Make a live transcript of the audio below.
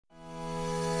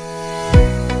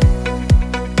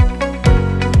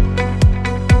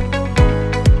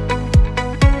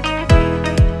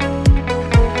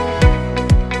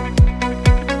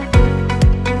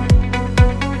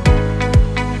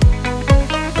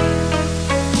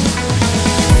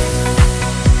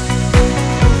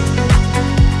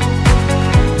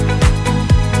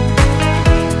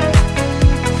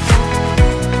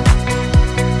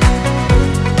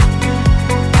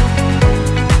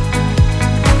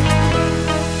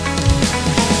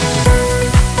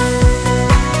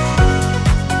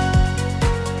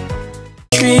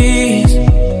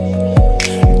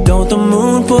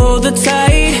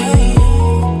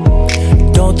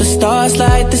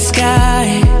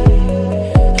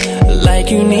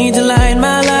you need to light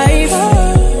my life.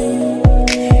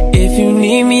 If you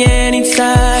need me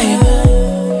anytime,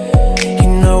 you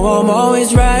know I'm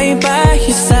always right by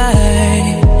your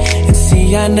side. And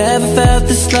see, I never felt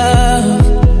this love.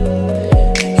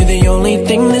 You're the only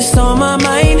thing that's on my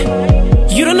mind.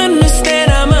 You don't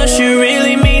understand how much you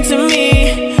really mean to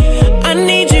me. I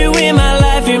need you in my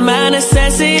life, you're my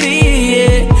necessity,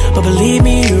 yeah. But believe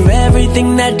me, you're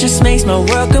everything that just makes my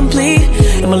world complete.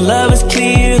 And my love is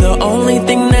clear, the only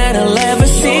thing that I'll ever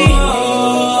see.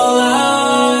 All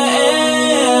I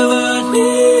ever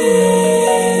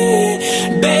need,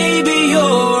 baby,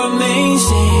 you're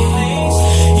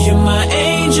amazing. You're my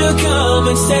angel, come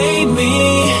and save me.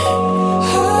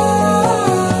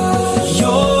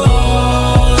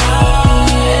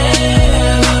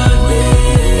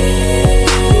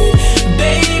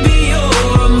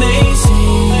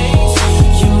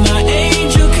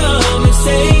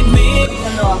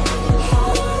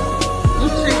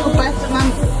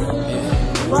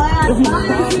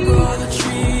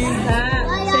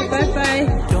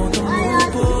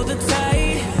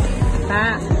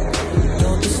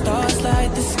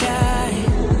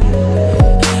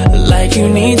 Like you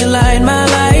need to light my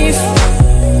life.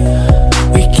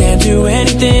 We can't do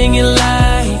anything in life.